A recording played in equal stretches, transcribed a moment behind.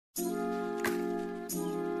Happy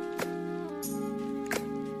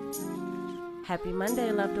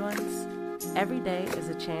Monday, loved ones. Every day is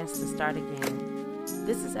a chance to start again.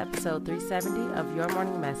 This is episode 370 of Your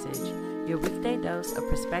Morning Message, your weekday dose of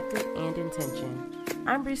perspective and intention.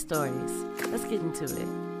 I'm Bree Stories. Let's get into it.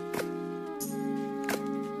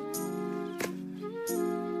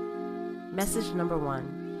 Message number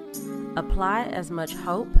 1. Apply as much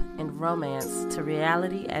hope and romance to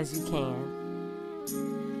reality as you can.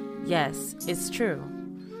 Yes, it's true.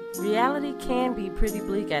 Reality can be pretty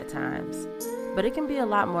bleak at times, but it can be a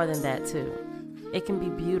lot more than that too. It can be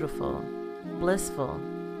beautiful, blissful,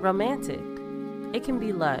 romantic. It can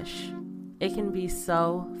be lush. It can be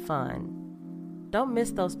so fun. Don't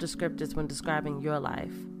miss those descriptors when describing your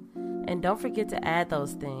life. And don't forget to add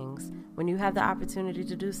those things when you have the opportunity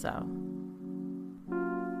to do so.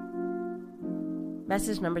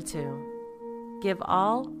 Message number 2. Give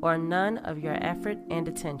all or none of your effort and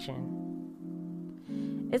attention.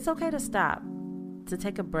 It's okay to stop, to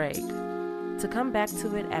take a break, to come back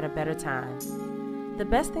to it at a better time. The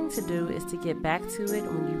best thing to do is to get back to it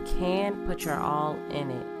when you can put your all in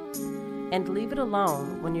it, and leave it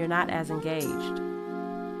alone when you're not as engaged.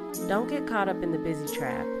 Don't get caught up in the busy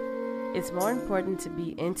trap. It's more important to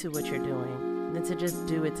be into what you're doing than to just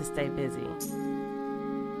do it to stay busy.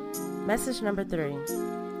 Message number 3.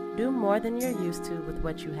 Do more than you're used to with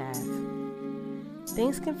what you have.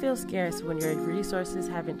 Things can feel scarce when your resources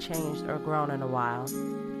haven't changed or grown in a while.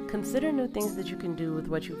 Consider new things that you can do with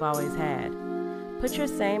what you've always had. Put your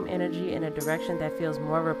same energy in a direction that feels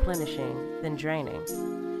more replenishing than draining.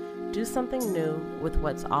 Do something new with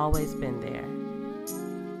what's always been there.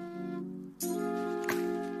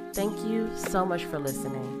 Thank you so much for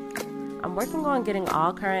listening. I'm working on getting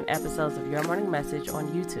all current episodes of Your Morning Message on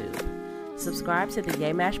YouTube. Subscribe to the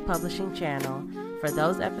Yamash Publishing channel for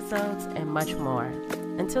those episodes and much more.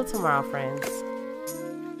 Until tomorrow, friends.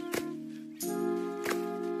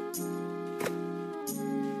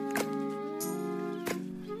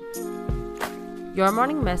 Your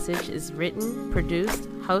Morning Message is written, produced,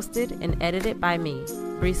 hosted, and edited by me,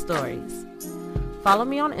 Bree Stories. Follow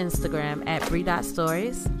me on Instagram at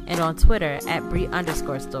Bree.stories and on Twitter at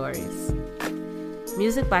Bree_stories.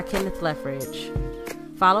 Music by Kenneth Leffridge.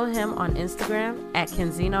 Follow him on Instagram at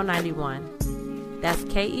Kenzino91. That's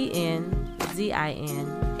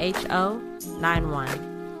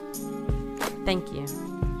KENZINHO91. Thank you.